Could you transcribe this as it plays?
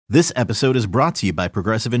This episode is brought to you by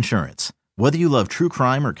Progressive Insurance. Whether you love true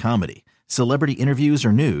crime or comedy, celebrity interviews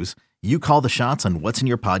or news, you call the shots on what's in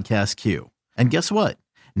your podcast queue. And guess what?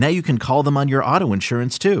 Now you can call them on your auto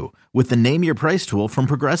insurance too with the Name Your Price tool from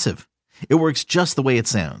Progressive. It works just the way it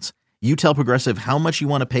sounds. You tell Progressive how much you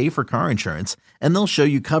want to pay for car insurance, and they'll show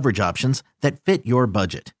you coverage options that fit your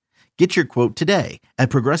budget. Get your quote today at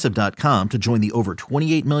Progressive.com to join the over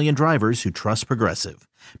 28 million drivers who trust Progressive.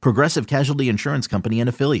 Progressive Casualty Insurance Company and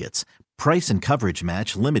Affiliates. Price and coverage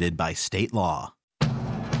match limited by state law.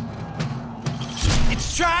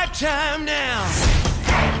 It's drive time now.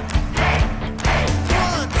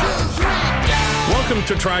 1, 2, 3, go! Welcome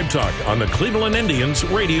to Tribe Talk on the Cleveland Indians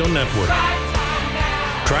Radio Network.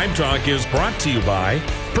 Tribe Talk is brought to you by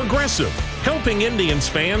Progressive, helping Indians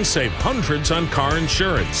fans save hundreds on car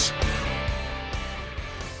insurance.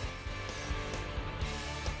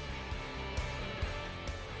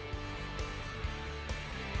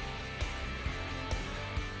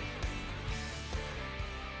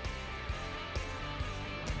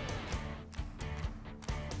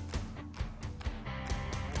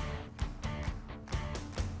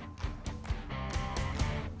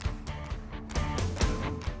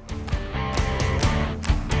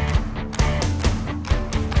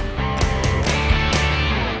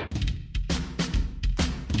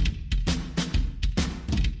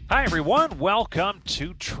 Hi, everyone. Welcome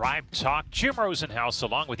to Tribe Talk. Jim Rosenhaus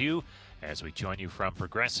along with you as we join you from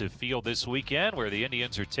Progressive Field this weekend, where the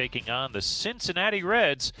Indians are taking on the Cincinnati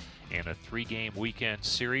Reds in a 3-game weekend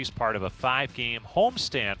series, part of a 5-game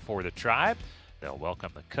homestand for the Tribe. They'll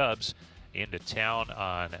welcome the Cubs into town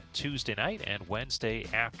on Tuesday night and Wednesday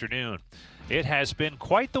afternoon. It has been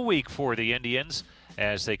quite the week for the Indians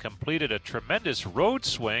as they completed a tremendous road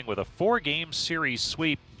swing with a 4-game series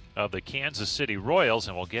sweep of the Kansas City Royals,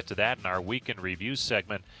 and we'll get to that in our weekend review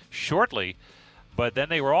segment shortly. But then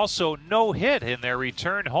they were also no-hit in their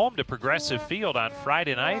return home to Progressive Field on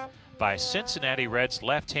Friday night by Cincinnati Reds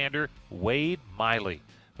left-hander Wade Miley,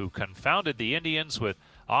 who confounded the Indians with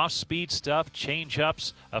off-speed stuff,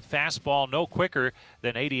 change-ups, a fastball no quicker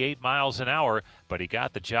than 88 miles an hour, but he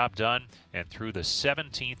got the job done and threw the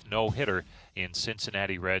 17th no-hitter in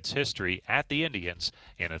Cincinnati Reds history at the Indians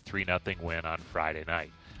in a 3-0 win on Friday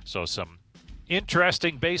night. So some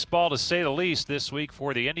interesting baseball, to say the least, this week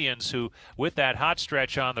for the Indians, who, with that hot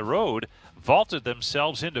stretch on the road, vaulted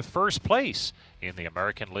themselves into first place in the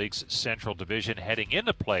American League's Central Division heading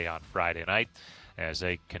into play on Friday night as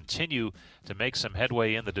they continue to make some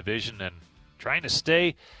headway in the division and trying to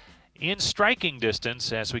stay in striking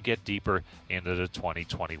distance as we get deeper into the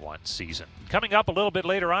 2021 season. Coming up a little bit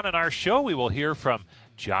later on in our show, we will hear from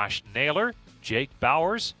Josh Naylor, Jake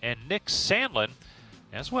Bauers, and Nick Sandlin,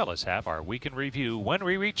 as well as have our weekend review when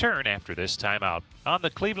we return after this timeout on the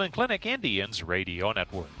Cleveland Clinic Indians Radio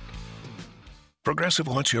Network. Progressive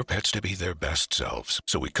wants your pets to be their best selves,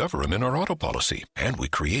 so we cover them in our auto policy. And we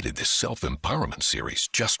created this self-empowerment series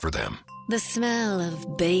just for them. The smell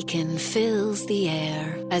of bacon fills the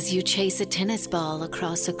air as you chase a tennis ball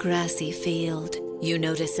across a grassy field. You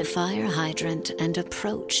notice a fire hydrant and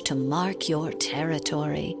approach to mark your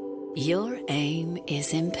territory. Your aim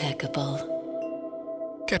is impeccable.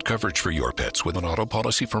 Get coverage for your pets with an auto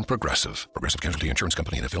policy from Progressive. Progressive Casualty Insurance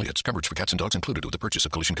Company and Affiliates. Coverage for cats and dogs included with the purchase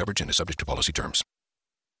of collision coverage and is subject to policy terms.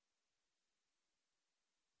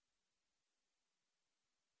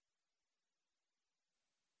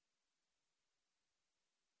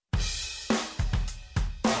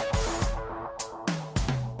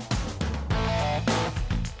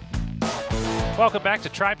 Welcome back to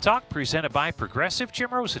Tribe Talk, presented by Progressive. Jim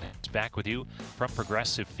Rosen is back with you from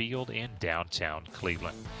Progressive Field in downtown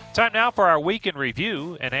Cleveland. Time now for our weekend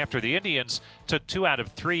review, and after the Indians took 2 out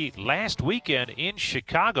of 3 last weekend in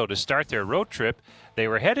Chicago to start their road trip, they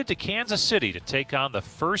were headed to Kansas City to take on the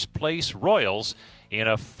first-place Royals in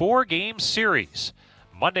a 4-game series.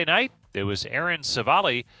 Monday night, it was Aaron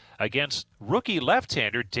Civale against rookie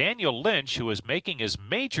left-hander Daniel Lynch, who was making his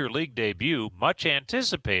major league debut, much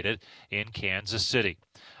anticipated, in Kansas City.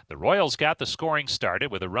 The Royals got the scoring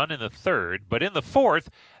started with a run in the 3rd, but in the 4th,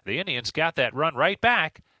 the Indians got that run right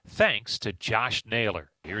back thanks to Josh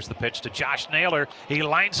Naylor. Here's the pitch to Josh Naylor. He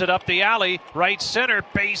lines it up the alley, right center,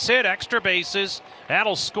 base hit, extra bases.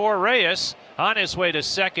 That'll score Reyes. On his way to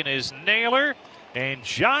second is Naylor, and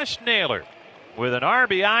Josh Naylor, with an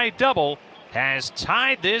RBI double, has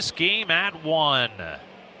tied this game at 1.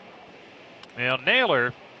 Now,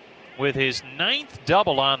 Naylor, with his 9th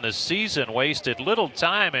double on the season, wasted little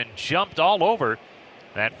time and jumped all over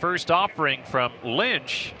that first offering from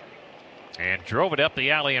Lynch and drove it up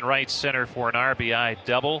the alley in right center for an RBI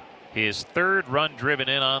double, his 3rd run driven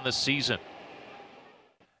in on the season.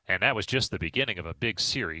 And that was just the beginning of a big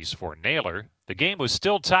series for Naylor. The game was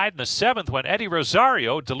still tied in the 7th when Eddie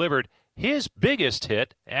Rosario delivered his biggest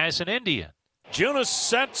hit as an Indian. Junis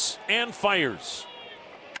sets and fires.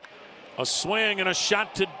 A swing and a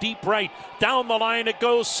shot to deep right. Down the line it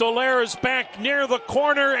goes. Soler is back near the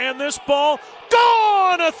corner, and this ball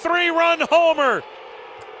gone! A 3-run homer.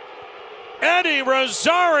 Eddie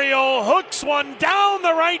Rosario hooks one down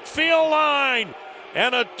the right field line,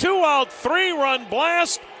 and a 2-out 3-run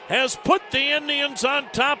blast has put the Indians on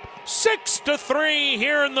top 6-3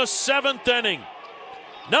 here in the 7th inning.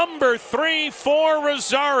 Number 3 for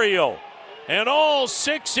Rosario, and all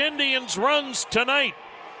 6 Indians runs tonight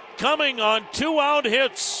coming on 2-out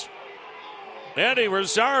hits. Eddie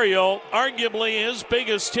Rosario, arguably his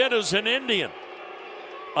biggest hit as an Indian.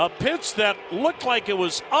 A pitch that looked like it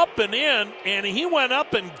was up and in, and he went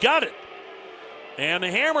up and got it and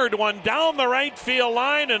hammered one down the right field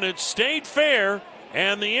line, and it stayed fair,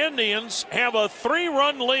 and the Indians have a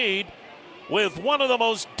 3-run lead with one of the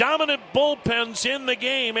most dominant bullpens in the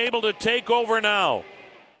game able to take over now.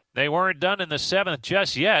 They weren't done in the 7th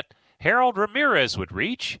just yet. Harold Ramirez would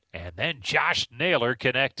reach, and then Josh Naylor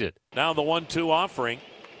connected. Now the 1-2 offering.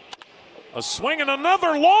 A swing and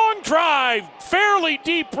another long drive, fairly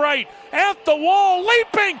deep right, at the wall,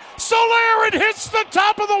 leaping. Soler, it hits the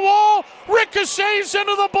top of the wall, ricochets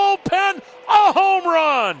into the bullpen, a home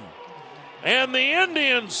run. And the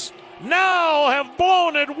Indians now have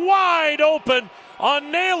blown it wide open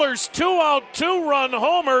on Naylor's 2-out 2-run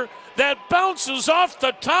homer that bounces off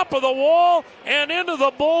the top of the wall and into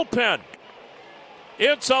the bullpen.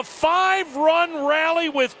 It's a 5-run rally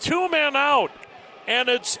with 2 men out, and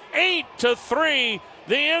it's 8-3.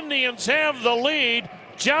 The Indians have the lead.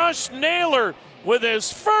 Josh Naylor with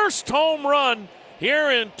his first home run here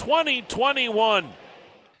in 2021.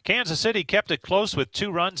 Kansas City kept it close with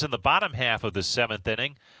 2 runs in the bottom half of the 7th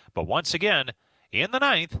inning, but once again, in the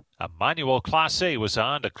 9th, Emmanuel Clase was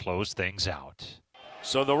on to close things out.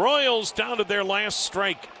 So the Royals down to their last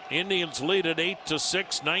strike. Indians lead at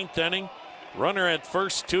 8-6, 9th inning. Runner at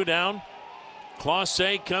first, 2 down.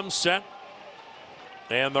 Clase comes set.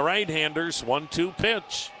 And the right-handers, 1-2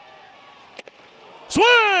 pitch.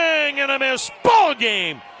 Swing and a miss. Ball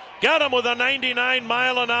game. Got him with a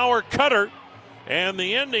 99-mile-an-hour cutter. And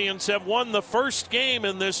the Indians have won the first game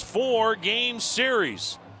in this 4-game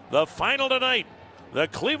series. The final tonight, the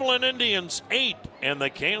Cleveland Indians 8 and the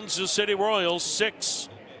Kansas City Royals 6.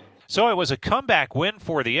 So it was a comeback win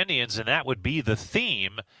for the Indians, and that would be the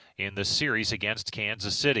theme in the series against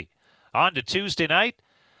Kansas City. On to Tuesday night,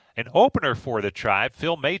 an opener for the Tribe.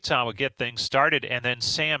 Phil Maton would get things started, and then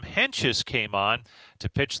Sam Hentges came on to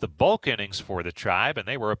pitch the bulk innings for the Tribe, and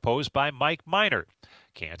they were opposed by Mike Minor.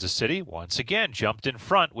 Kansas City once again jumped in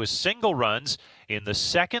front with single runs in the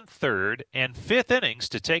 2nd, 3rd, and 5th innings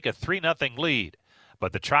to take a 3-0 lead.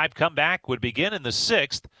 But the Tribe comeback would begin in the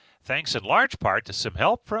 6th, thanks in large part to some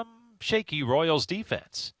help from shaky Royals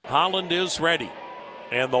defense. Holland is ready,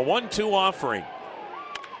 and the 1-2 offering.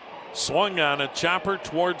 Swung on a chopper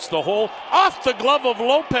towards the hole, off the glove of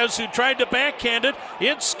Lopez, who tried to backhand it.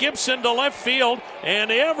 It skips into left field,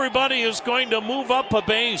 and everybody is going to move up a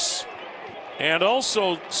base. And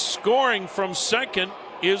also scoring from second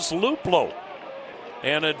is Luplow.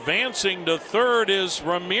 And advancing to third is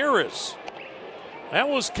Ramirez. That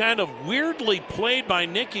was kind of weirdly played by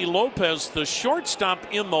Nicky Lopez. The shortstop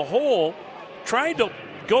in the hole tried to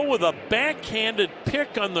go with a backhanded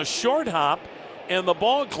pick on the short hop, and the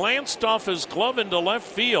ball glanced off his glove into left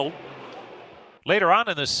field. Later on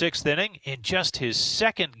in the 6th inning, in just his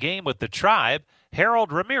 2nd game with the Tribe,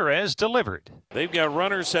 Harold Ramirez delivered. They've got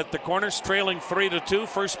runners at the corners, trailing 3-2.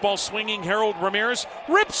 First ball swinging, Harold Ramirez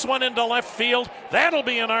rips one into left field. That'll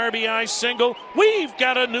be an RBI single. We've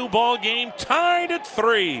got a new ball game tied at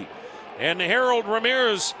 3. And Harold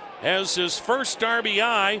Ramirez has his first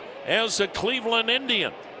RBI as a Cleveland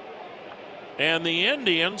Indian. And the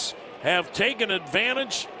Indians have taken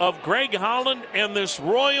advantage of Greg Holland and this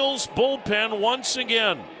Royals bullpen once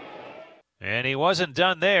again. And he wasn't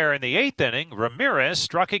done there. In the 8th inning, Ramirez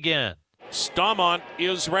struck again. Staumont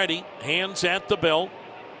is ready, hands at the bell.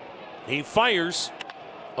 He fires.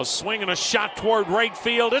 A swing and a shot toward right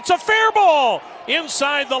field. It's a fair ball!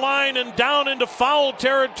 Inside the line and down into foul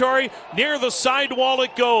territory. Near the sidewall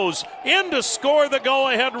it goes. In to score the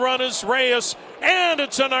go-ahead run is Reyes. And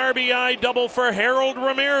it's an RBI double for Harold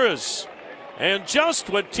Ramirez. And just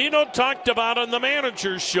what Tino talked about on the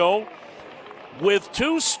manager's show, with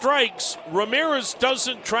 2 strikes, Ramirez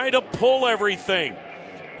doesn't try to pull everything.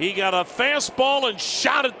 He got a fastball and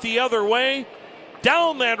shot it the other way,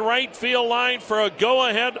 down that right field line for a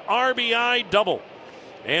go-ahead RBI double.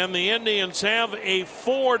 And the Indians have a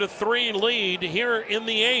 4-3 lead here in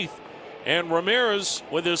the 8th. And Ramirez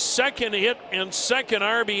with his second hit and second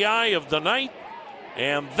RBI of the night.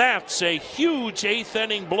 And that's a huge 8th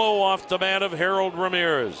inning blow off the bat of Harold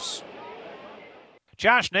Ramirez.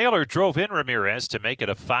 Josh Naylor drove in Ramirez to make it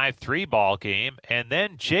a 5-3 ball game, and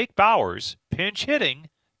then Jake Bauers, pinch hitting,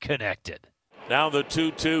 connected. Now the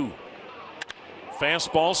 2-2.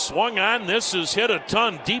 Fastball swung on. This is hit a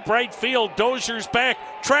ton. Deep right field. Dozier's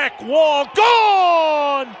back. Track wall.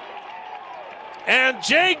 Gone! And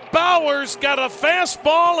Jake Bauers got a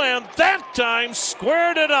fastball and that time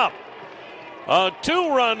squared it up. A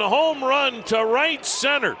 2-run home run to right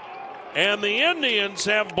center. And the Indians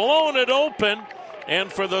have blown it open,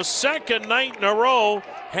 and for the second night in a row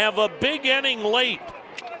have a big inning late.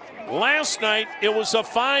 Last night it was a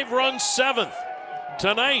 5-run 7th.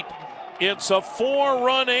 Tonight it's a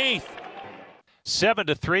 4-run 8th.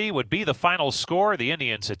 7-3 would be the final score. The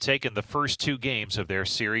Indians had taken the first 2 games of their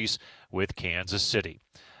series with Kansas City.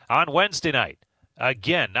 On Wednesday night,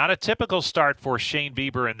 again, not a typical start for Shane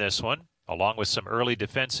Bieber in this one, along with some early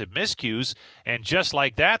defensive miscues. And just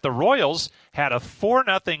like that, the Royals had a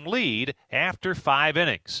 4-0 lead after 5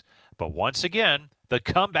 innings. But once again, the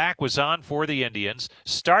comeback was on for the Indians,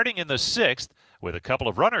 starting in the 6th with a couple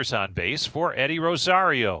of runners on base for Eddie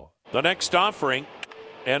Rosario. The next offering,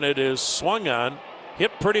 and it is swung on,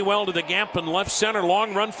 hit pretty well to the gap in left center.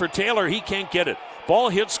 Long run for Taylor. He can't get it. Ball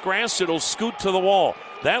hits grass. It'll scoot to the wall.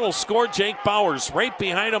 That'll score Jake Bauers. Right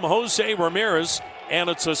behind him, Jose Ramirez. And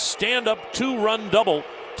it's a stand-up 2-run double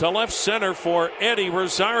to left center for Eddie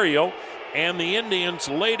Rosario. And the Indians'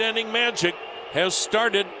 late inning magic has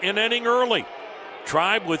started an inning early.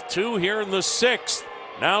 Tribe with 2 here in the 6th.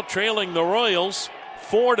 Now trailing the Royals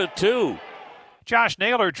 4-2. Josh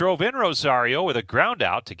Naylor drove in Rosario with a ground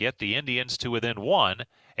out to get the Indians to within 1.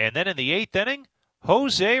 And then in the 8th inning,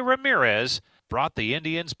 Jose Ramirez brought the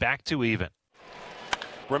Indians back to even.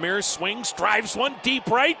 Ramirez swings, drives one deep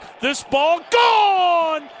right. This ball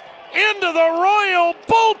gone into the Royal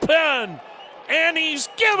bullpen. And he's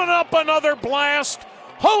given up another blast.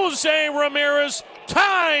 Jose Ramirez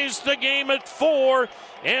ties the game at 4.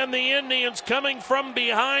 And the Indians coming from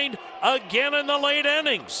behind again in the late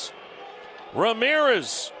innings.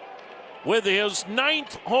 Ramirez with his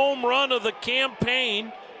 9th home run of the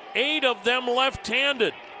campaign, 8 of them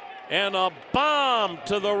left-handed. And a bomb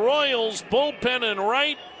to the Royals bullpen and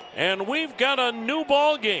right, and we've got a new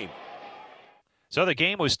ball game. So the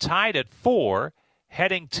game was tied at 4,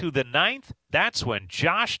 heading to the 9th. That's when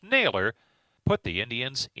Josh Naylor put the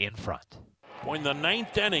Indians in front. In the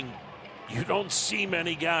 9th inning, you don't see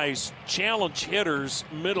many guys challenge hitters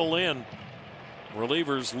middle in.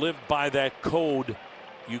 Relievers live by that code.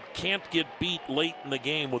 You can't get beat late in the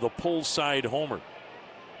game with a pull side homer.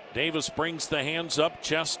 Davis brings the hands up,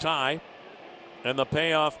 chest high, and the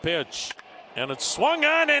payoff pitch. And it's swung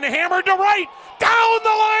on and hammered to right. Down the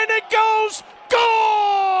line it goes.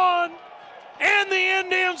 Gone! And the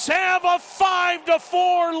Indians have a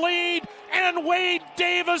 5-4 lead, and Wade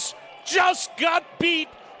Davis just got beat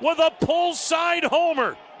with a pull side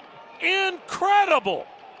homer. Incredible!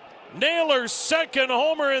 Naylor's second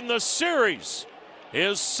homer in the series.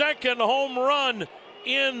 His second home run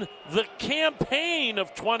in the campaign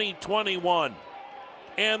of 2021.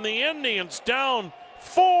 And the Indians, down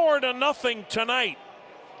 4-0 tonight,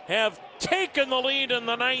 have taken the lead in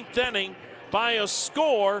the 9th inning by a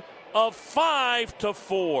score of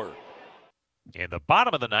 5-4. In the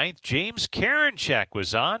bottom of the 9th, James Karinchak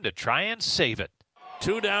was on to try and save it.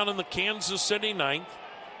 2 down in the Kansas City 9th.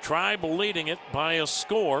 Tribe leading it by a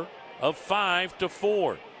score of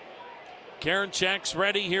 5-4. Karinchak's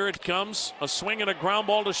ready. Here it comes. A swing and a ground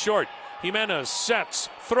ball to short. Jimenez sets,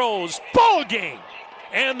 throws, ball game.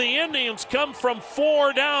 And the Indians come from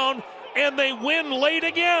 4 down, and they win late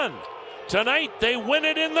again. Tonight, they win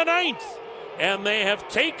it in the 9th. And they have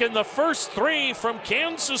taken the first 3 from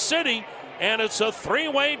Kansas City, and it's a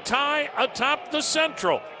 3-way tie atop the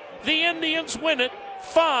Central. The Indians win it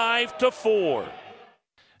 5-4.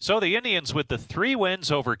 So the Indians, with the 3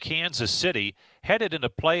 wins over Kansas City, headed into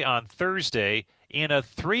play on Thursday in a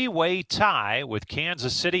 3-way tie with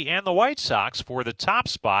Kansas City and the White Sox for the top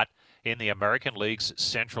spot in the American League's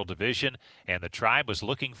Central Division. And the Tribe was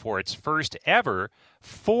looking for its first ever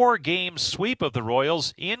 4-game sweep of the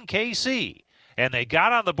Royals in KC. And they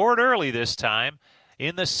got on the board early this time.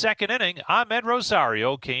 In the 2nd inning, Ahmed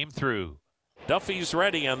Rosario came through. Duffy's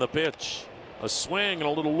ready on the pitch. A swing and a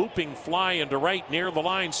little looping fly into right near the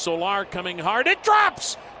line. Solar coming hard. It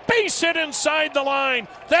drops! Base hit inside the line.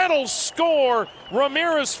 That'll score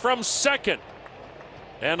Ramirez from second.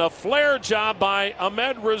 And a flare job by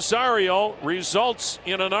Ahmed Rosario results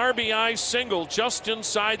in an RBI single just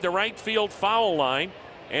inside the right field foul line.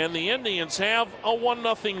 And the Indians have a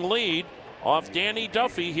 1-0 lead off Danny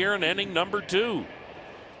Duffy here in inning number 2.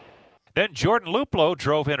 Then Jordan Luplow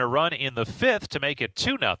drove in a run in the 5th to make it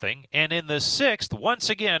 2-0. And in the 6th, once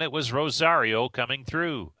again, it was Rosario coming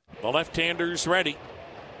through. The left-hander's ready.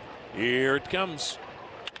 Here it comes.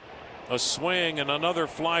 A swing and another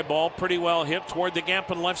fly ball, pretty well hit toward the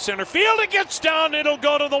gap in left center field. It gets down, it'll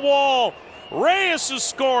go to the wall. Reyes is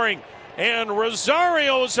scoring, and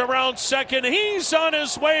Rosario's around second. He's on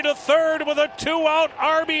his way to third with a 2-out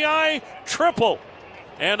RBI triple.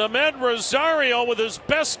 And Ahmed Rosario with his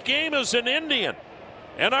best game as an Indian.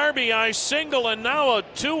 An RBI single and now a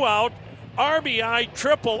 2-out RBI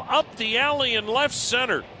triple up the alley in left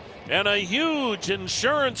center. And a huge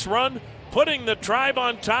insurance run, putting the Tribe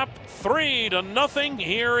on top 3-0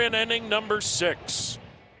 here in inning number 6.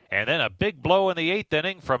 And then a big blow in the 8th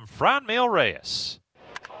inning from Franmil Reyes.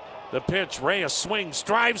 The pitch, Reyes swings,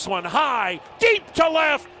 drives one high, deep to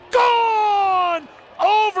left, gone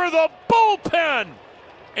over the bullpen.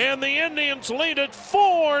 And the Indians lead it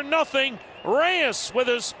 4-0. Reyes with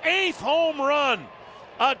his 8th home run.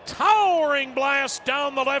 A towering blast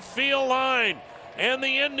down the left field line. And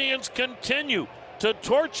the Indians continue to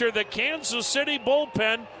torture the Kansas City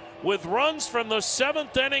bullpen with runs from the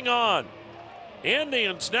 7th inning on.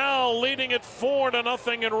 Indians now leading it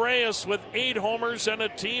 4-0, and Reyes with 8 homers and a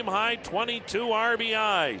team-high 22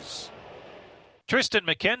 RBIs. Tristan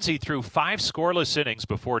McKenzie threw 5 scoreless innings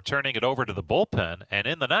before turning it over to the bullpen, and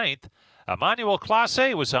in the 9th, Emmanuel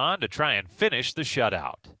Clase was on to try and finish the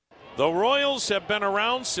shutout. The Royals have been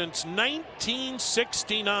around since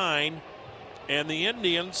 1969, and the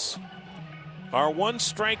Indians are 1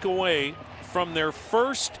 strike away from their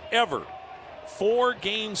first ever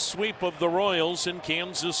 4-game sweep of the Royals in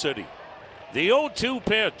Kansas City. The 0-2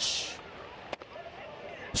 pitch.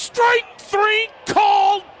 Strike 3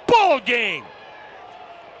 called, ball game.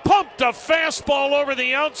 Pumped a fastball over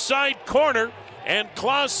the outside corner, and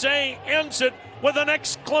Clase ends it with an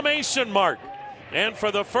exclamation mark. And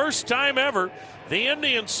for the first time ever, the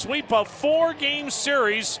Indians sweep a 4-game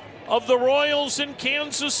series of the Royals in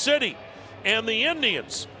Kansas City. And the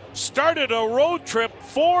Indians started a road trip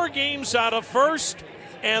 4 games out of first,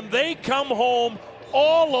 and they come home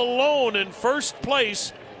all alone in first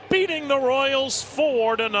place, beating the Royals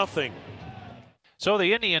 4-0. So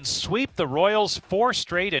the Indians sweep the Royals 4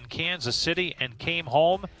 straight in Kansas City and came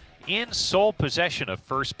home in sole possession of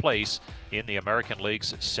first place in the American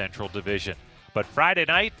League's Central Division. But Friday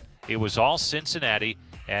night, it was all Cincinnati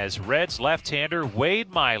as Reds left-hander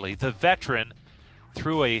Wade Miley, the veteran,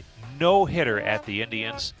 threw a no-hitter at the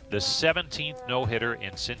Indians, the 17th no-hitter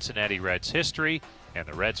in Cincinnati Reds history, and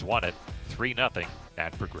the Reds won it 3-0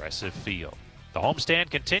 at Progressive Field. The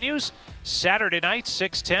homestand continues Saturday night,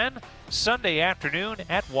 6:10, Sunday afternoon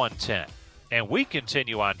at 1:10. And we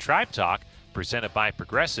continue on Tribe Talk, presented by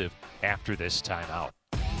Progressive, after this timeout.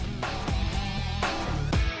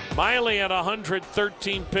 Miley at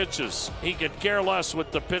 113 pitches. He could care less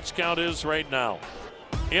what the pitch count is right now.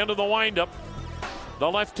 Into the windup. The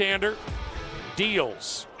left-hander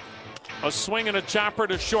deals. A swing and a chopper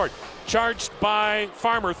to short. Charged by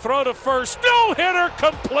Farmer. Throw to first. No-hitter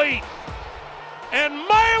complete. And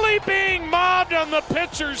Miley being mobbed on the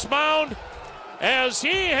pitcher's mound as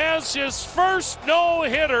he has his first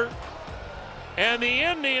no-hitter. And the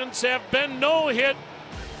Indians have been no-hit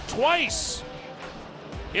twice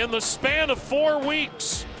in the span of 4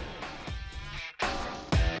 weeks.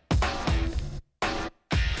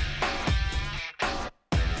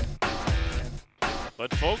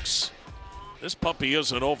 But folks, this puppy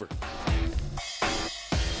isn't over.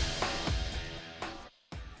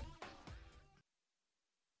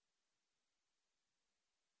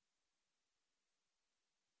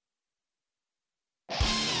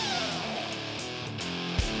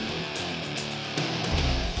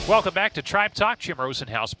 Welcome back to Tribe Talk. Jim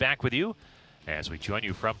Rosenhaus back with you as we join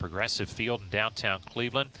you from Progressive Field in downtown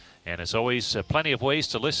Cleveland. And as always, plenty of ways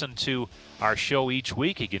to listen to our show each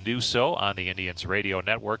week. You can do so on the Indians Radio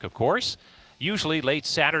Network, of course, usually late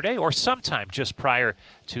Saturday or sometime just prior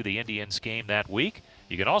to the Indians game that week.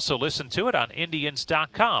 You can also listen to it on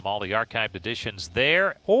Indians.com, all the archived editions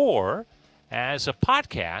there, or as a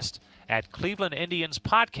podcast at Cleveland Indians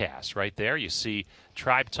Podcast. Right there, you see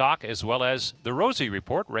Tribe Talk as well as the Rosie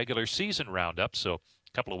Report, regular season roundup. So a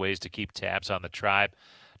couple of ways to keep tabs on the Tribe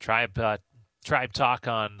Talk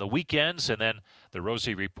on the weekends, and then the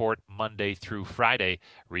Rosie Report Monday through Friday,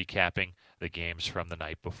 recapping the games from the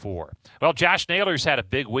night before. Well, Josh Naylor's had a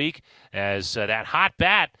big week as that hot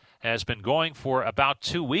bat has been going for about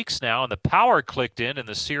 2 weeks now, and the power clicked in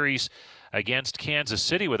the series against Kansas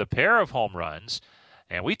City with a pair of home runs.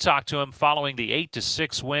 And we talked to him following the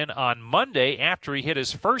 8-6 win on Monday after he hit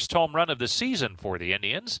his first home run of the season for the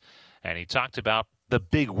Indians. And he talked about the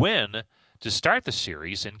big win to start the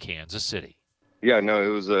series in Kansas City. Yeah, no, it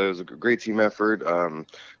was a great team effort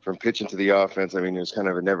from pitching to the offense. I mean, it was kind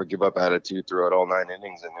of a never give up attitude throughout all 9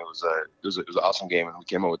 innings, and it was an awesome game, and we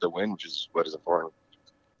came out with the win, which is what is important.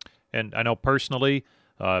 And I know personally,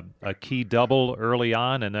 a key double early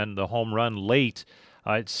on, and then the home run late.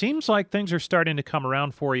 It seems like things are starting to come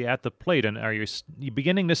around for you at the plate, and are you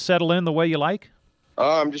beginning to settle in the way you like?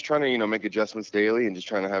 I'm just trying to, make adjustments daily and just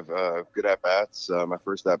trying to have good at bats. My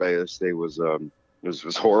first at bat yesterday was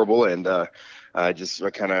horrible, and I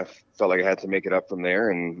kind of felt like I had to make it up from there,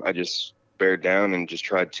 and I just bared down and just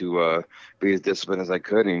tried to be as disciplined as I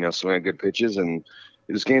could, and swing at good pitches. And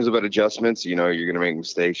this game's about adjustments. You're going to make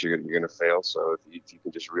mistakes, you're going to fail. So if you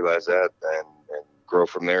can just realize that and grow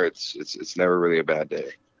from there, it's never really a bad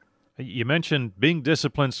day. You mentioned being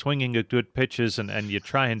disciplined, swinging at good pitches, and you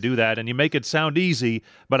try and do that, and you make it sound easy,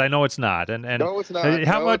 but I know it's not. And no, it's not.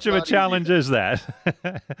 How much of a challenge is that?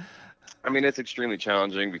 I mean, it's extremely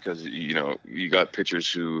challenging because, you got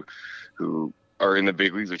pitchers who are in the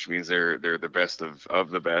big leagues, which means they're the best of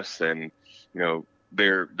the best, and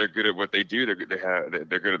they're good at what they do. They're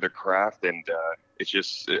good at their craft, and it's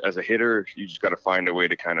just, as a hitter, you just got to find a way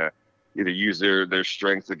to kind of either use their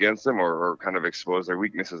strengths against them or kind of expose their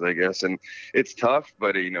weaknesses, I guess. And it's tough,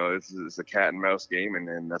 but it's a cat and mouse game,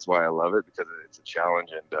 and that's why I love it, because it's a challenge,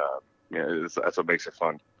 and that's what makes it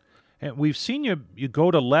fun. And we've seen you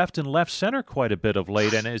go to left and left center quite a bit of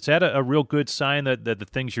late, and is that a real good sign that the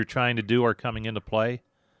things you're trying to do are coming into play?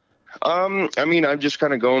 I mean, I'm just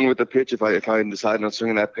kind of going with the pitch. If I decide on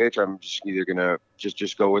swinging that pitch, I'm just either gonna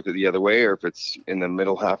just go with it the other way, or if it's in the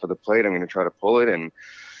middle half of the plate, I'm gonna try to pull it. And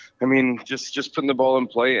I mean, just putting the ball in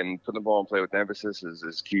play with emphasis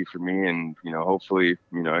is key for me. And hopefully,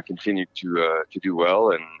 I continue to do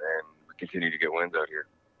well and continue to get wins out here.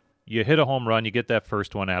 You hit a home run, you get that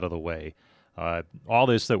first one out of the way. All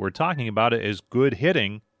this that we're talking about is good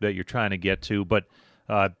hitting that you're trying to get to, but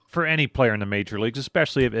for any player in the major leagues,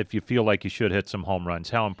 especially if you feel like you should hit some home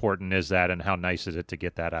runs, how important is that, and how nice is it to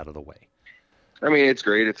get that out of the way? I mean, it's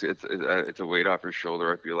great. It's a weight off your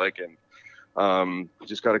shoulder, I feel like, and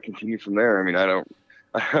just got to continue from there. I mean, I don't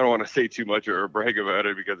want to say too much or brag about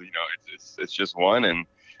it, because it's just one, and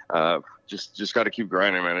just got to keep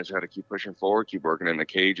grinding, man. I just got to keep pushing forward, keep working in the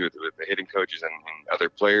cage with the hitting coaches and other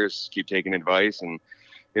players, keep taking advice, and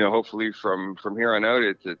hopefully from here on out,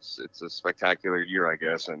 it's a spectacular year, I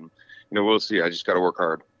guess, and we'll see. I just got to work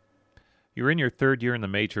hard. You're in your third year in the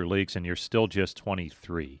major leagues, and you're still just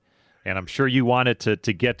 23. And I'm sure you want it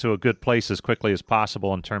to get to a good place as quickly as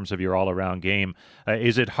possible in terms of your all-around game.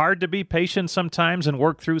 Is it hard to be patient sometimes and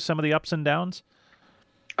work through some of the ups and downs?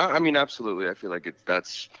 I mean, absolutely. I feel like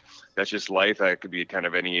that's just life. That could be at kind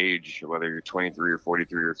of any age, whether you're 23 or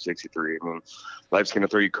 43 or 63. I mean, life's going to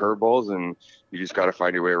throw you curveballs, and you just got to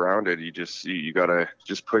find your way around it. You got to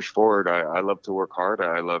just push forward. I love to work hard.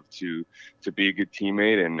 I love to be a good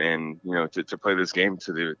teammate and to play this game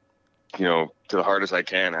to the hardest I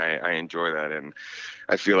can. I enjoy that, and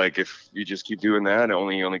I feel like if you just keep doing that,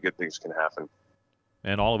 only good things can happen.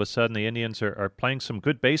 And all of a sudden, the Indians are playing some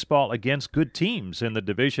good baseball against good teams in the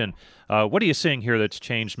division. What are you seeing here that's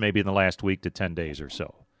changed maybe in the last week to 10 days or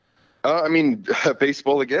so? I mean,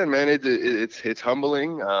 baseball again, man. It's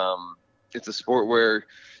humbling. It's a sport where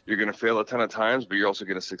you're going to fail a ton of times, but you're also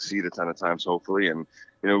going to succeed a ton of times, hopefully. And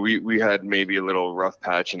we had maybe a little rough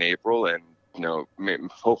patch in April, and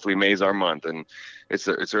hopefully May's our month. And it's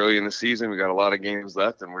early in the season. We got a lot of games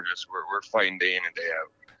left, and we're fighting day in and day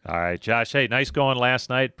out. All right, Josh. Hey, nice going last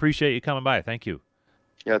night. Appreciate you coming by. Thank you.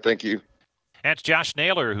 Yeah, thank you. That's Josh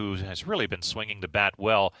Naylor, who has really been swinging the bat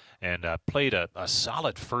well and played a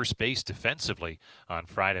solid first base defensively on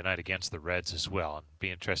Friday night against the Reds as well. And be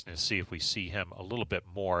interesting to see if we see him a little bit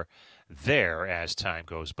more there as time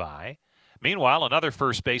goes by. Meanwhile, another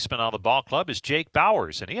first baseman on the ball club is Jake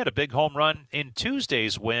Bauers, and he had a big home run in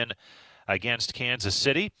Tuesday's win against Kansas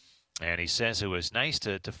City. And he says it was nice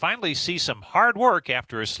to finally see some hard work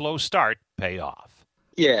after a slow start pay off.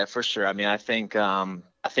 Yeah, for sure. I mean, I think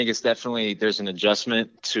it's definitely, there's an adjustment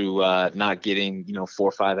to not getting 4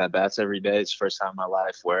 or 5 at bats every day. It's the first time in my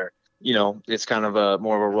life where it's kind of a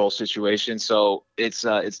more of a role situation. So it's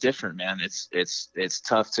different, man. It's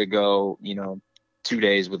tough to go 2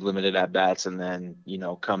 days with limited at bats and then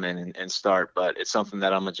come in and start. But it's something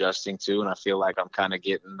that I'm adjusting to, and I feel like I'm kind of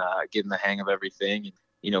getting the hang of everything.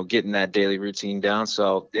 Getting that daily routine down.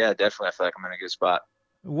 So, yeah, definitely I feel like I'm in a good spot.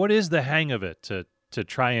 What is the hang of it to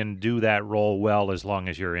try and do that role well as long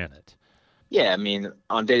as you're in it? Yeah, I mean,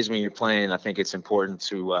 on days when you're playing, I think it's important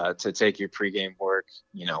to take your pregame work,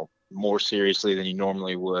 more seriously than you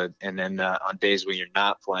normally would. And then on days when you're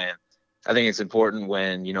not playing, I think it's important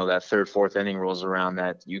when, that third, fourth inning rolls around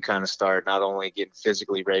that you kind of start not only getting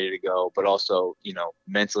physically ready to go, but also,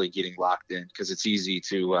 mentally getting locked in, because it's easy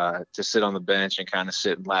to sit on the bench and kind of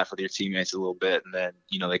sit and laugh with your teammates a little bit. And then,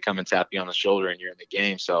 they come and tap you on the shoulder and you're in the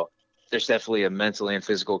game. So there's definitely a mental and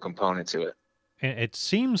physical component to it. And it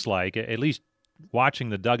seems like, at least watching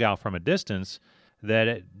the dugout from a distance,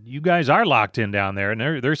 that you guys are locked in down there, and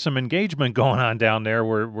there's some engagement going on down there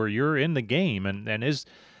where you're in the game. And is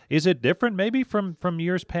it different maybe from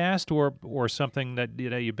years past or something that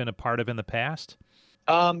you've been a part of in the past?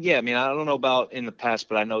 Yeah, I mean, I don't know about in the past,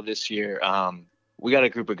 but I know this year we got a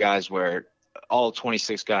group of guys where all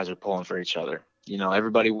 26 guys are pulling for each other.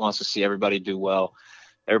 Everybody wants to see everybody do well.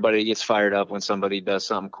 Everybody gets fired up when somebody does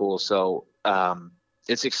something cool. So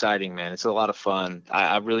it's exciting, man. It's a lot of fun.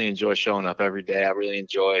 I really enjoy showing up every day. I really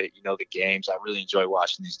enjoy, the games. I really enjoy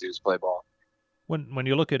watching these dudes play ball. When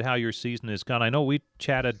you look at how your season has gone, I know we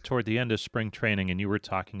chatted toward the end of spring training, and you were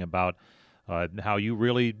talking about how you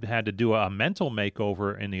really had to do a mental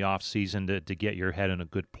makeover in the off season to get your head in a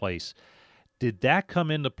good place. Did that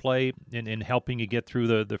come into play in helping you get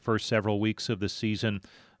through the first several weeks of the season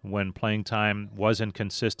when playing time wasn't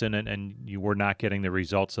consistent and you were not getting the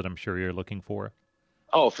results that I'm sure you're looking for?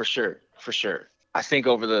 Oh, for sure. For sure. I think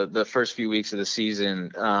over the first few weeks of the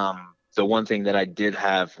season, the one thing that I did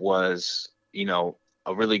have was,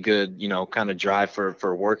 a really good, kind of drive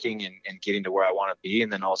for working and getting to where I want to be.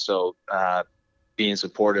 And then also being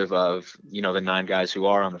supportive of, the 9 guys who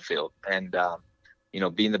are on the field. And,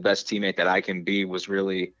 being the best teammate that I can be was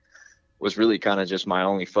really kind of just my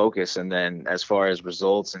only focus. And then as far as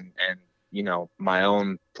results and my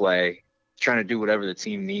own play, trying to do whatever the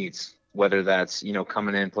team needs, whether that's,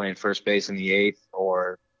 coming in playing first base in the 8th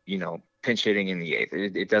or, pinch hitting in the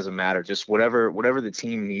 8th. It doesn't matter. Just whatever the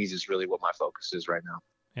team needs is really what my focus is right now.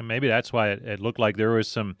 And maybe that's why it looked like there was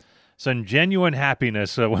some genuine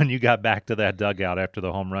happiness when you got back to that dugout after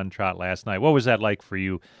the home run trot last night. What was that like for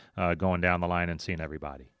you going down the line and seeing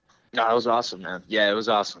everybody? No, it was awesome, man. Yeah, it was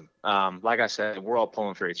awesome. Like I said, we're all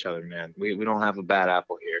pulling for each other, man. We don't have a bad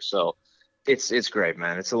apple here. So it's great,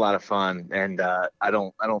 man. It's a lot of fun. And I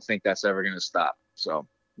don't think that's ever going to stop. So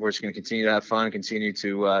we're just going to continue to have fun, continue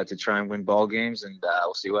to try and win ball games, and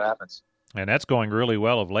we'll see what happens. And that's going really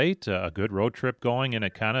well of late. A good road trip going, and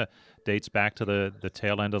it kind of dates back to the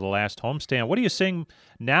tail end of the last homestand. What are you seeing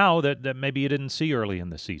now that maybe you didn't see early in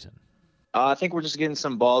the season? I think we're just getting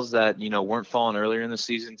some balls that, weren't falling earlier in the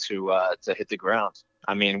season to hit the ground.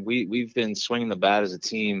 I mean, we've been swinging the bat as a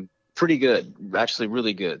team pretty good, actually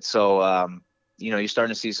really good. So, you're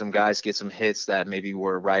starting to see some guys get some hits that maybe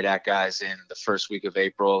were right at guys in the first week of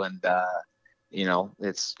April. And,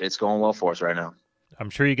 it's going well for us right now. I'm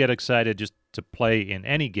sure you get excited just to play in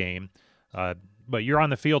any game. But you're on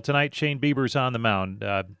the field tonight. Shane Bieber's on the mound.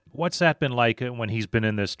 What's that been like when he's been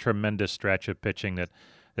in this tremendous stretch of pitching that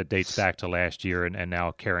dates back to last year and now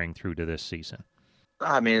carrying through to this season?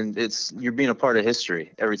 I mean, you're being a part of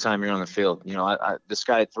history every time you're on the field. This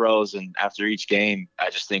guy throws, and after each game, I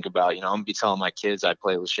just think about, I'm gonna be telling my kids I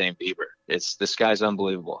play with Shane Bieber. This guy's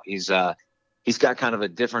unbelievable. He's got kind of a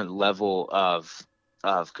different level of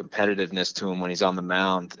competitiveness to him when he's on the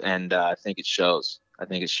mound, and I think it shows.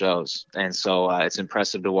 And so it's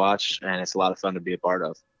impressive to watch, and it's a lot of fun to be a part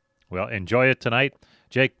of. Well, enjoy it tonight.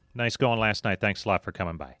 Jake, nice going last night. Thanks a lot for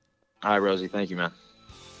coming by. All right, Rosie. Thank you, man.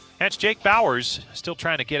 That's Jake Bauers, still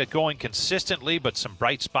trying to get it going consistently, but some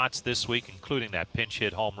bright spots this week, including that pinch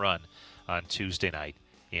hit home run on Tuesday night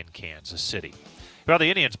in Kansas City. Well, the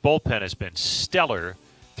Indians' bullpen has been stellar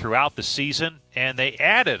throughout the season, and they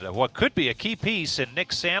added what could be a key piece in Nick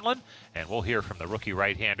Sandlin, and we'll hear from the rookie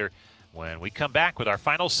right-hander when we come back with our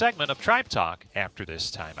final segment of Tribe Talk after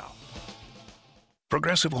this timeout.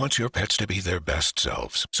 Progressive wants your pets to be their best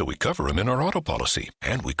selves, so we cover them in our auto policy.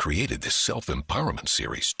 And we created this self-empowerment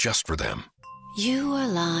series just for them. You are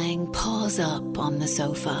lying paws up on the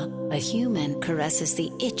sofa. A human caresses the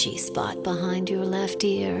itchy spot behind your left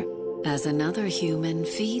ear as another human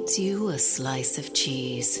feeds you a slice of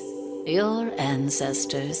cheese. Your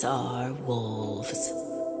ancestors are wolves.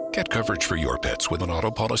 Get coverage for your pets with an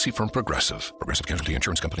auto policy from Progressive. Progressive Casualty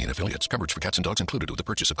Insurance Company and Affiliates. Coverage for cats and dogs included with the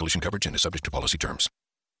purchase of collision coverage and is subject to policy terms.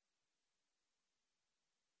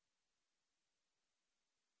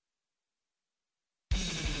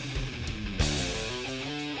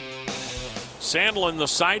 Sandlin, the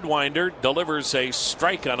sidewinder, delivers a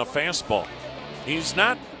strike on a fastball. He's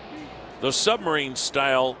not The submarine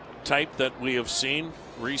style type that we have seen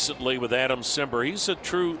recently with Adam Cimber, he's a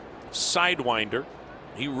true sidewinder.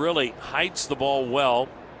 He really hides the ball well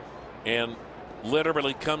and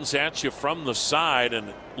literally comes at you from the side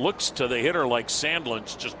and looks to the hitter like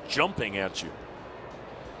Sandlin's just jumping at you.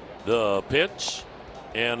 The pitch,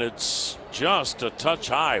 and it's just a touch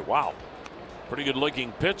high. Wow. Pretty good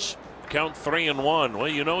looking pitch. Count 3-1. Well,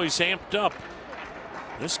 you know he's amped up.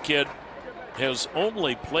 This kid has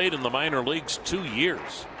only played in the minor leagues 2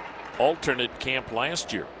 years. Alternate camp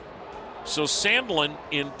last year. So Sandlin,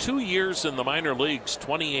 in 2 years in the minor leagues,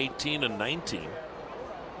 2018 and 19,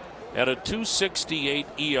 at a 2.68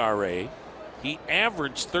 ERA, he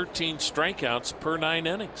averaged 13 strikeouts per 9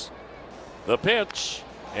 innings. The pitch,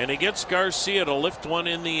 and he gets Garcia to lift one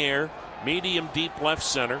in the air, medium deep left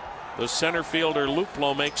center. The center fielder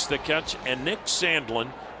Luplow makes the catch, and Nick Sandlin,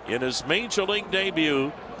 in his major league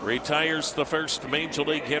debut, retires the first major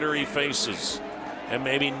league hitter he faces. And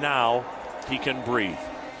maybe now he can breathe.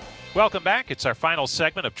 Welcome back. It's our final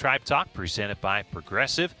segment of Tribe Talk presented by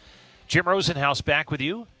Progressive. Jim Rosenhaus back with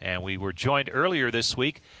you, and we were joined earlier this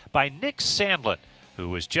week by Nick Sandlin, who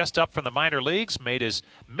was just up from the minor leagues, made his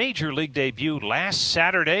major league debut last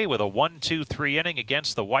Saturday with a 1-2-3 inning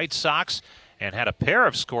against the White Sox, and had a pair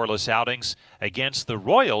of scoreless outings against the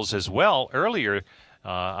Royals as well earlier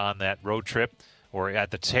on that road trip, or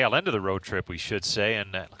at the tail end of the road trip, we should say.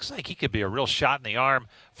 And it looks like he could be a real shot in the arm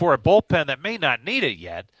for a bullpen that may not need it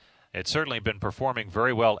yet. It's certainly been performing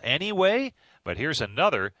very well anyway, but here's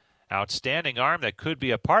another outstanding arm that could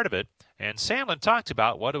be a part of it. And Sandlin talked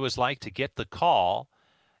about what it was like to get the call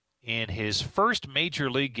in his first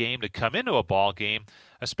major league game to come into a ball game,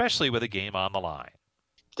 especially with a game on the line.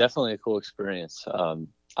 Definitely a cool experience.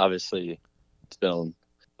 Obviously, it's been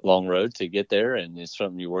a long road to get there, and it's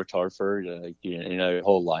something you worked hard for, your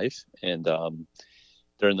whole life. And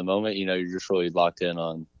during the moment, you're just really locked in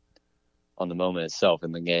on the moment itself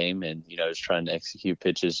in the game, and just trying to execute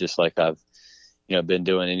pitches just like I've been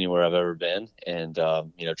doing anywhere I've ever been, and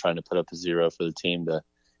trying to put up a zero for the team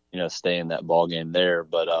to stay in that ball game there.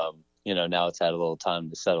 But now it's had a little time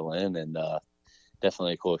to settle in, and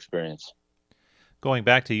definitely a cool experience. Going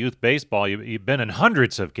back to youth baseball, you've been in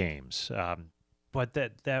hundreds of games, but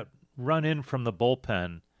that run in from the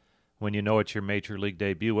bullpen when you know it's your major league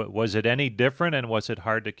debut, was it any different, and was it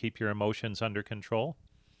hard to keep your emotions under control?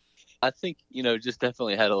 I think, just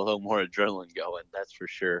definitely had a little more adrenaline going, that's for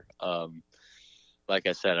sure. Like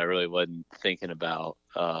I said, I really wasn't thinking about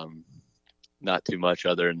not too much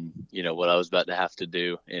other than, what I was about to have to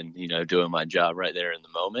do and, doing my job right there in the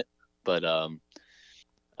moment. But,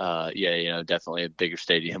 definitely a bigger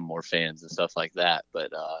stadium, more fans and stuff like that.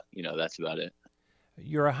 But, that's about it.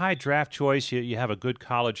 You're a high draft choice. You have a good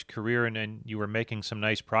college career, and you were making some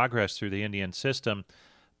nice progress through the Indian system.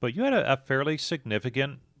 But you had a fairly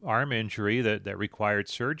significant arm injury that required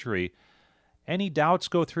surgery. Any doubts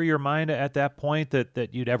go through your mind at that point that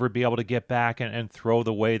you'd ever be able to get back and throw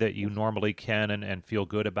the way that you normally can and feel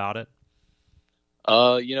good about it?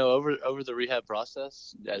 Over the rehab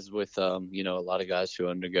process, as with, a lot of guys who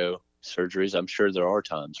undergo surgeries, I'm sure there are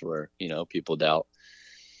times where, people doubt,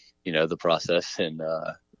 the process and,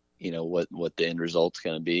 what the end result's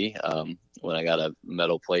going to be. When I got a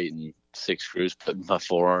metal plate and 6 screws put in my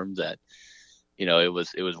forearm, that, it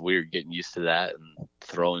was weird getting used to that and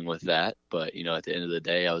throwing with that. But, at the end of the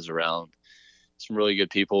day, I was around some really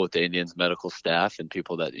good people with the Indians medical staff and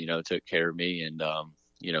people that, took care of me and,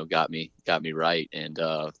 got me right. And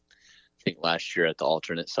I think last year at the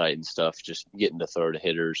alternate site and stuff, just getting to throw to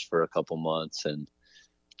hitters for a couple months and,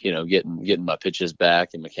 getting my pitches back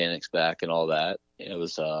and mechanics back and all that, it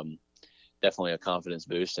was definitely a confidence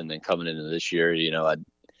boost. And then coming into this year, I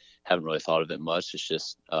haven't really thought of it much. It's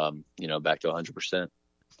just, back to 100%.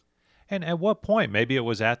 And at what point, maybe it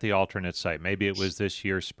was at the alternate site, maybe it was this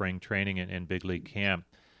year's spring training in big league camp,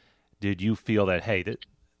 did you feel that, hey,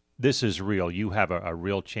 this is real, you have a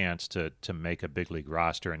real chance to make a big league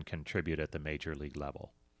roster and contribute at the major league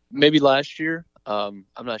level? Maybe last year. I'm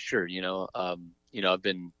not sure.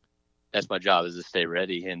 That's my job, is to stay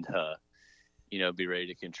ready and, be ready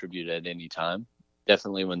to contribute at any time.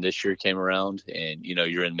 Definitely when this year came around and,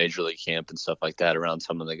 you're in major league camp and stuff like that around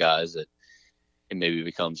some of the guys, that it maybe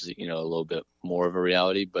becomes, a little bit more of a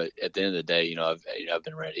reality. But at the end of the day, I've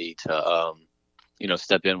been ready to,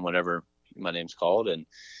 step in whenever my name's called. And,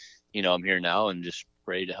 I'm here now and just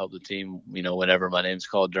ready to help the team, whenever my name's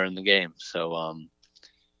called during the game. So,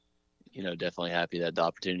 definitely happy that the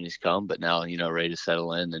opportunities come, but now, ready to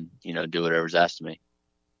settle in and, do whatever's asked of me.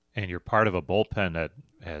 And you're part of a bullpen that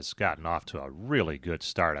has gotten off to a really good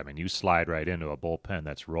start. I mean, you slide right into a bullpen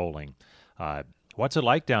that's rolling. What's it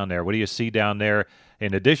like down there? What do you see down there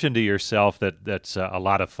in addition to yourself that's a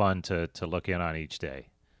lot of fun to look in on each day?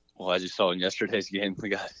 Well, as you saw in yesterday's game, we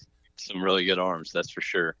got some really good arms, that's for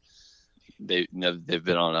sure. They've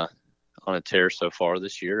been on a tear so far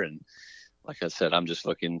this year, and like I said, I'm just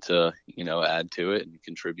looking to add to it and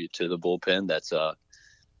contribute to the bullpen. That's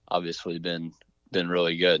obviously been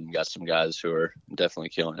really good, and got some guys who are definitely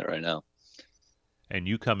killing it right now. And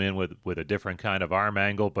you come in with a different kind of arm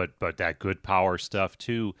angle, but that good power stuff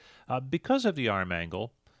too. Because of the arm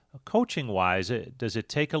angle, coaching-wise, does it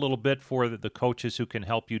take a little bit for the coaches who can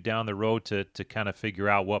help you down the road to kind of figure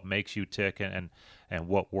out what makes you tick and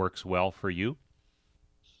what works well for you?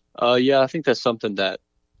 Yeah, I think that's something that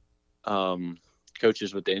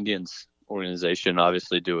coaches with the Indians organization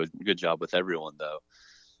obviously do a good job with everyone, though.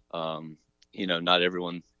 Not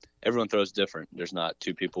everyone throws different. There's not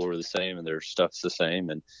two people who are the same and their stuff's the same.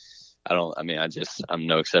 And I'm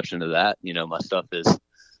no exception to that. My stuff is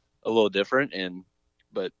a little different,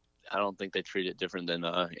 but I don't think they treat it different than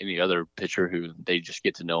any other pitcher who they just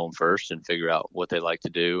get to know them first and figure out what they like to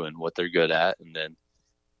do and what they're good at, and then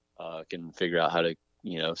can figure out how to,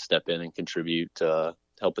 step in and contribute,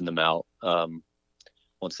 helping them out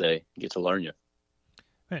once they get to learn you.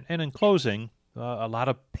 And in closing, a lot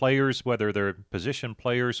of players, whether they're position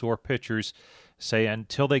players or pitchers, say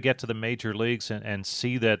until they get to the major leagues and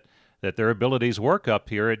see that their abilities work up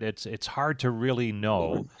here, it's hard to really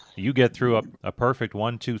know. You get through a perfect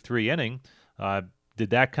 1, 2, 3 inning. Did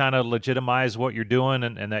that kind of legitimize what you're doing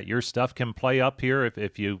and that your stuff can play up here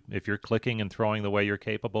if you're clicking and throwing the way you're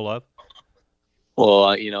capable of? Well,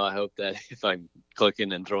 I hope that if I'm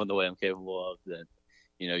clicking and throwing the way I'm capable of, then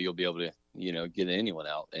you'll be able to get anyone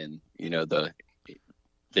out, and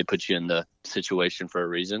they put you in the situation for a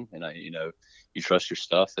reason, and you trust your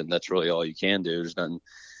stuff, and that's really all you can do. There's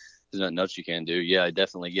nothing else you can do. Yeah,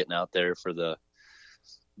 definitely getting out there for the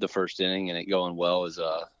first inning and it going well is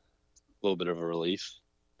a little bit of a relief.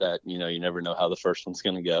 That you never know how the first one's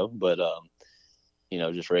going to go, but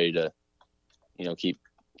just ready to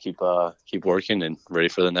keep working and ready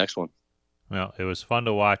for the next one. Well, it was fun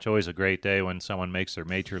to watch. Always a great day when someone makes their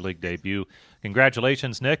major league debut.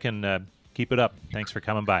 Congratulations, Nick, and keep it up. Thanks for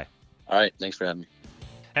coming by. All right, thanks for having me.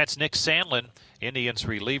 That's Nick Sandlin, Indians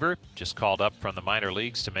reliever, just called up from the minor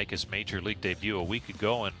leagues to make his major league debut a week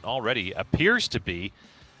ago, and already appears to be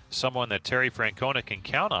someone that Terry Francona can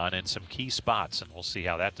count on in some key spots, and we'll see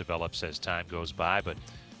how that develops as time goes by. But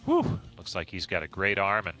looks like he's got a great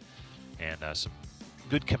arm and some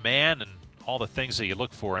good command and all the things that you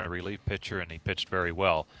look for in a relief pitcher, and he pitched very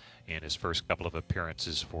well in his first couple of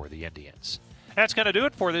appearances for the Indians. That's going to do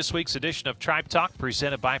it for this week's edition of Tribe Talk,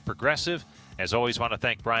 presented by Progressive. As always, want to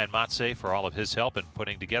thank Brian Motze for all of his help in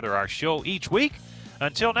putting together our show each week.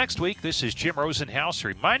 Until next week, this is Jim Rosenhaus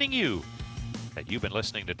reminding you that you've been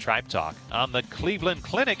listening to Tribe Talk on the Cleveland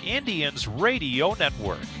Clinic Indians Radio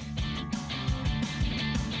Network.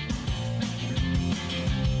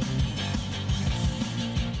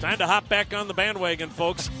 Time to hop back on the bandwagon,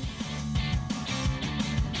 folks.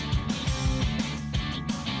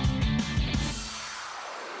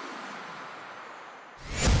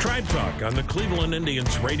 Tribe Talk on the Cleveland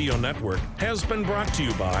Indians Radio Network has been brought to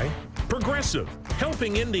you by Progressive,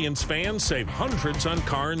 helping Indians fans save hundreds on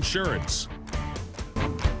car insurance.